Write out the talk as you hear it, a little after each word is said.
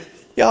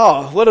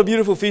Y'all, what a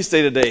beautiful feast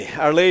day today.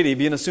 Our Lady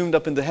being assumed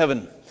up into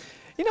heaven.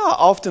 You know, I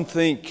often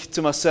think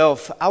to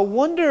myself, I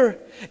wonder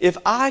if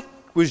I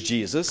was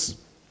Jesus.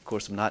 Of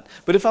course I'm not.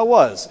 But if I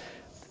was,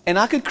 and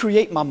I could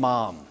create my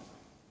mom,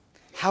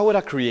 how would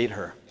I create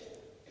her?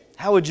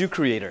 How would you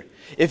create her?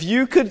 If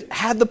you could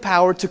have the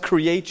power to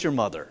create your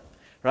mother,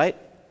 right?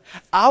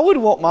 I would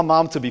want my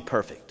mom to be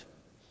perfect.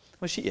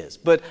 Well, she is.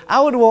 But I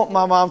would want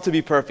my mom to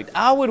be perfect.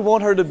 I would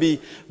want her to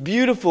be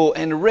beautiful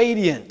and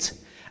radiant.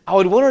 I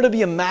would want her to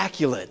be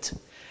immaculate.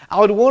 I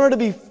would want her to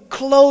be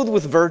clothed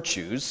with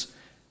virtues,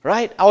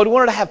 right? I would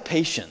want her to have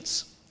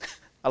patience.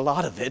 A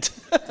lot of it.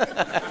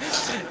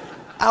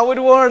 I would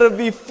want her to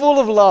be full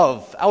of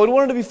love. I would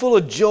want her to be full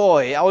of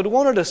joy. I would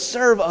want her to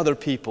serve other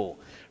people,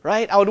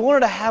 right? I would want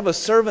her to have a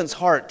servant's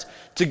heart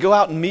to go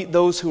out and meet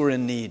those who are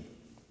in need.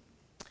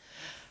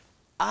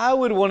 I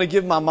would want to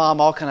give my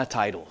mom all kind of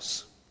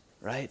titles,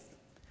 right?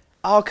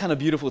 All kind of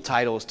beautiful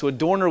titles, to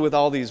adorn her with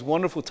all these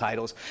wonderful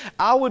titles.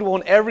 I would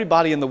want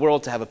everybody in the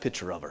world to have a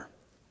picture of her,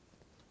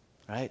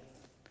 right?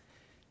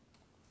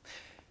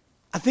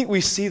 I think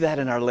we see that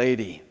in Our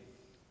Lady,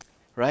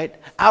 right?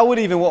 I would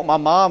even want my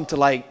mom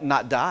to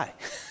not die.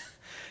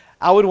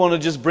 I would want to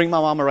just bring my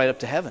mama right up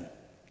to heaven.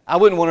 I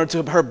wouldn't want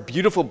her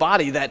beautiful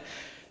body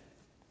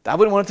I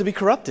wouldn't want it to be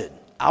corrupted.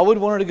 I would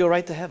want her to go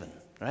right to heaven,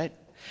 right?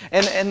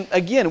 And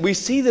again, we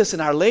see this in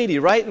Our Lady,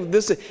 right?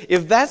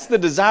 If that's the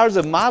desires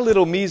of my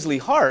little measly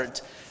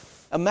heart,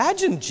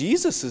 imagine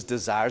Jesus'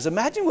 desires.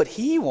 Imagine what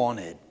he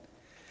wanted,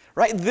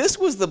 right? This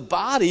was the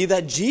body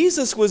that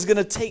Jesus was going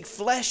to take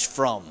flesh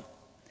from.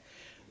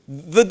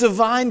 The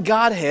divine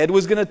Godhead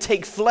was going to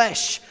take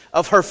flesh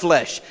of her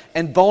flesh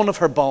and bone of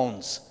her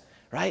bones,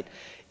 right?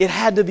 It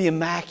had to be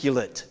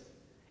immaculate.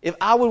 If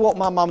I would want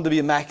my mom to be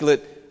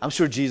immaculate, I'm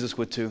sure Jesus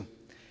would too.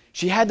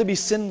 She had to be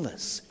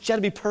sinless. She had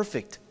to be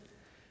perfect.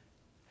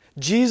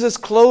 Jesus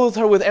clothed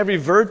her with every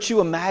virtue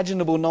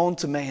imaginable known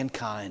to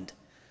mankind.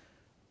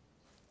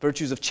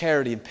 Virtues of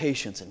charity and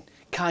patience and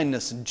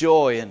kindness and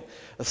joy and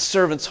a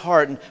servant's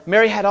heart. And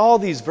Mary had all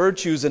these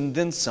virtues and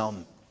then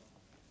some.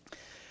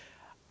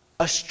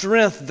 A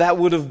strength that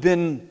would have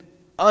been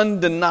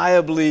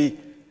undeniably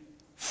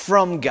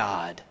from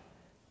God.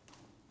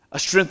 A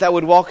strength that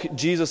would walk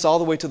Jesus all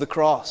the way to the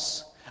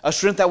cross. A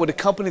strength that would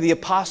accompany the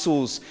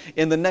apostles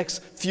in the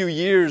next few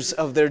years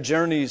of their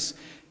journeys.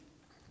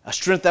 A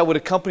strength that would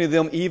accompany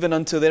them even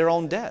unto their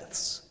own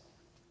deaths.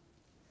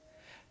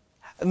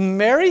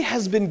 Mary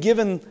has been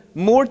given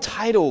more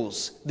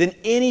titles than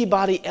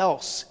anybody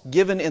else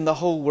given in the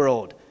whole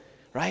world,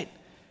 right?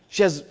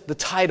 She has the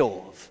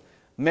title of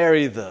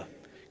Mary, the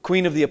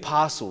Queen of the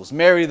Apostles,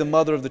 Mary, the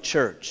Mother of the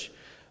Church,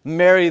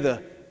 Mary,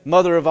 the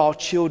Mother of all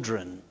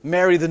children,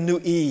 Mary, the new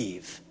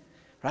Eve,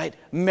 right?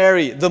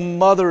 Mary, the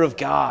Mother of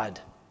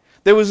God.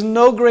 There was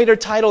no greater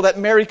title that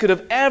Mary could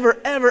have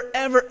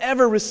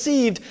ever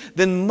received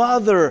than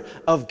Mother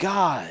of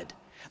God.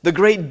 The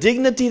great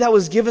dignity that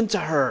was given to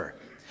her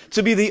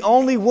to be the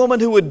only woman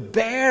who would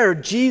bear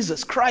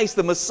Jesus Christ,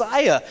 the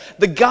Messiah,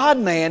 the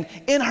God-man,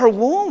 in her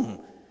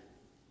womb.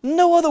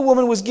 No other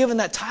woman was given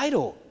that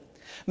title.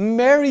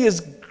 Mary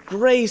is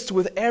graced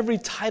with every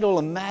title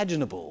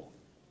imaginable,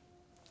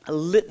 a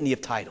litany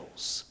of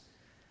titles.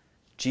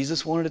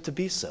 Jesus wanted it to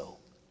be so.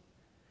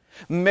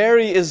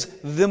 Mary is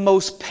the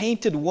most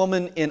painted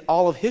woman in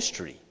all of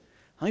history.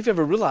 I don't know if you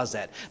ever realized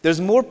that.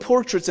 There's more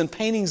portraits and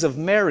paintings of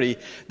Mary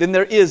than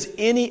there is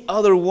any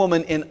other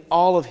woman in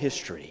all of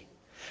history.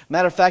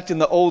 Matter of fact, in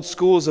the old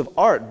schools of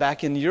art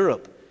back in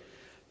Europe,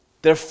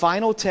 their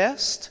final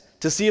test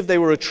to see if they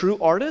were a true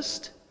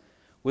artist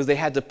was they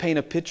had to paint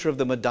a picture of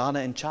the Madonna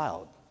and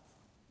Child.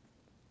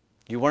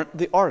 You weren't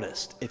the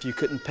artist if you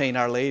couldn't paint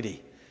Our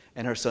Lady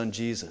and her son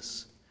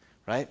Jesus,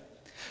 right?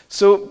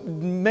 So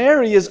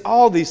Mary is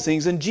all these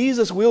things, and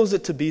Jesus wills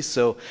it to be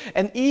so.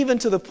 And even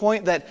to the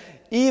point that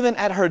even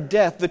at her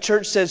death, the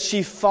church says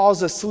she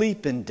falls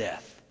asleep in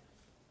death.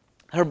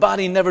 Her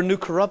body never knew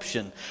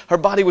corruption. Her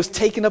body was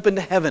taken up into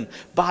heaven,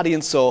 body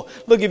and soul.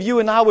 Look, if you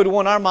and I would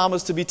want our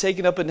mamas to be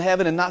taken up into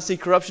heaven and not see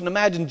corruption,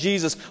 imagine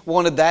Jesus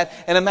wanted that,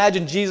 and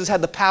imagine Jesus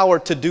had the power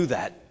to do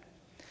that.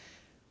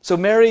 So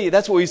Mary,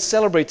 that's what we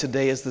celebrate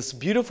today, is this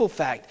beautiful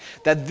fact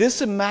that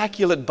this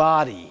immaculate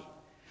body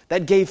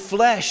that gave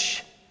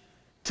flesh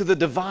to the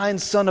divine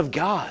Son of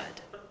God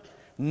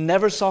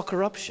never saw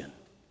corruption.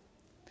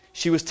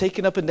 She was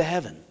taken up into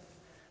heaven,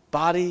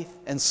 body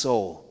and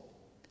soul.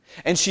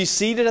 And she's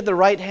seated at the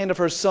right hand of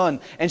her Son,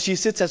 and she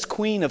sits as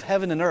Queen of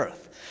heaven and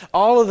earth.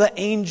 All of the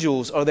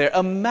angels are there.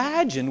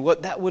 Imagine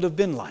what that would have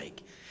been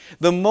like.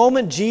 The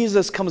moment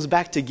Jesus comes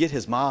back to get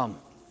his mom,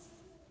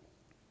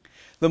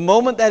 the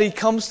moment that he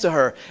comes to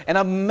her, and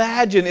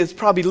imagine it's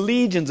probably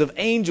legions of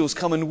angels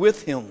coming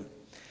with him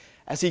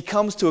as he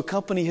comes to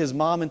accompany his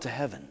mom into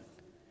heaven,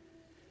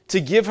 to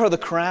give her the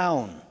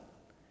crown,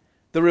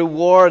 the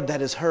reward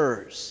that is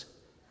hers.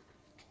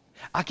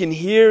 I can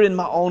hear in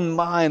my own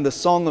mind the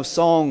Song of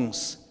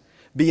Songs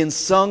being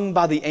sung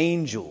by the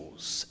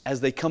angels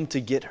as they come to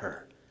get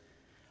her.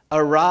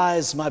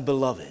 Arise, my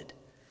beloved,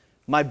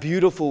 my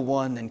beautiful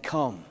one, and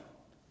come.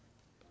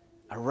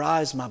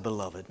 Arise, my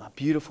beloved, my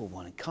beautiful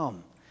one, and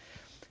come.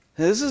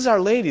 Now, this is Our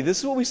Lady. This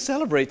is what we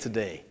celebrate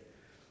today.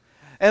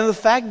 And the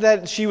fact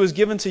that she was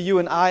given to you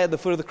and I at the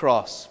foot of the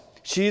cross.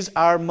 She's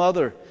our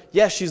mother.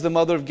 Yes, she's the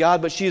mother of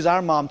God, but she's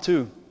our mom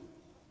too.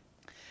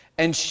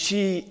 And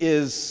she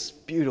is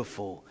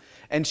beautiful.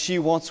 And she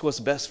wants what's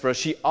best for us.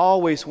 She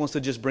always wants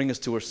to just bring us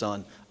to her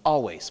Son.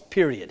 Always.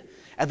 Period.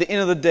 At the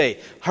end of the day,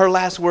 her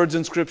last words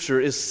in Scripture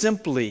is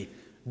simply,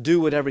 do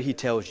whatever He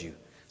tells you.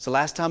 It's the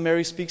last time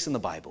Mary speaks in the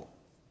Bible.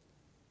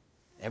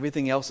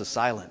 Everything else is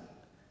silent.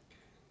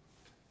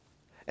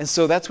 And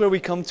so that's where we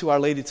come to Our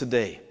Lady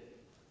today.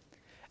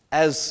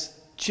 As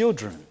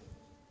children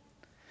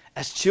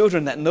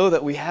that know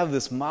that we have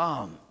this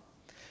mom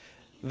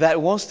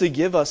that wants to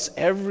give us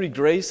every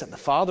grace that the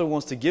Father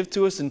wants to give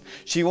to us, and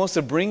she wants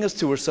to bring us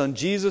to her Son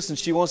Jesus, and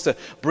she wants to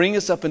bring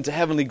us up into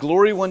heavenly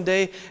glory one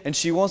day, and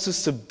she wants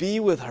us to be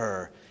with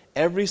her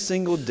every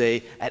single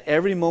day, at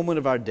every moment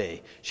of our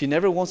day. She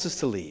never wants us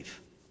to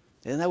leave.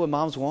 Isn't that what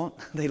moms want?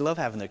 They love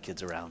having their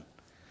kids around.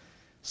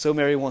 So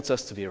Mary wants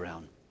us to be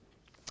around.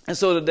 And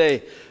so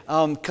today,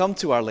 come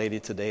to Our Lady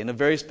today in a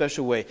very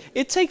special way.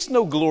 It takes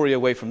no glory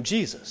away from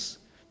Jesus.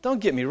 Don't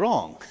get me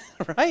wrong,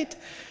 right?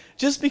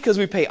 Just because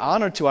we pay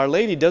honor to Our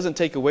Lady doesn't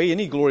take away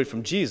any glory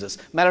from Jesus.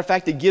 Matter of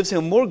fact, it gives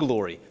Him more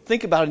glory.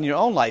 Think about it in your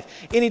own life.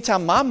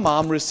 Anytime my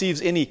mom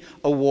receives any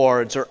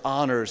awards or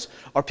honors,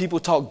 or people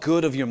talk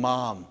good of your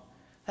mom,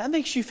 that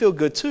makes you feel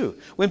good too.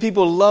 When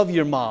people love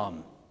your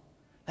mom,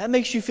 that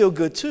makes you feel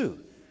good too.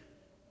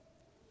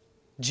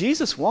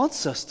 Jesus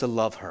wants us to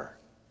love her.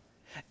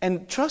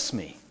 And trust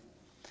me,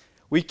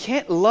 we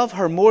can't love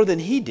her more than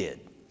He did.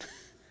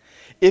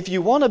 If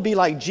you want to be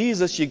like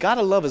Jesus, you got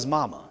to love His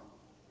mama.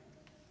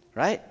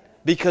 Right?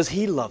 Because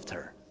He loved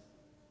her.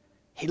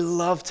 He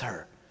loved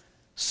her.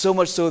 So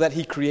much so that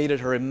He created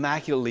her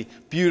immaculately,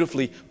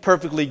 beautifully,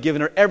 perfectly,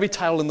 given her every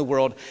title in the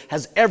world,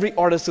 has every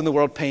artist in the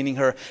world painting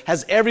her,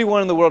 has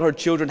everyone in the world, her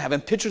children,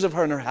 having pictures of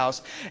her in her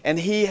house, and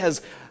He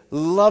has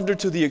loved her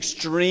to the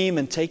extreme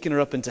and taken her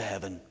up into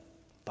heaven,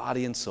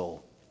 body and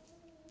soul,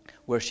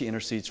 where she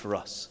intercedes for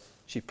us.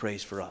 She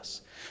prays for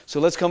us. So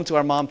let's come to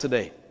our mom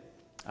today,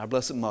 our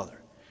Blessed Mother,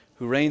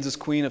 who reigns as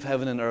Queen of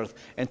heaven and earth,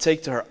 and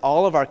take to her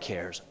all of our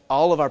cares,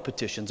 all of our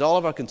petitions, all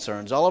of our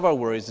concerns, all of our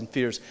worries and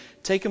fears.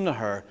 Take them to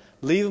her.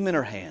 Leave them in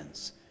her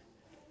hands.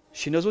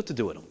 She knows what to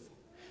do with them.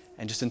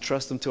 And just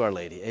entrust them to Our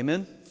Lady.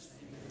 Amen?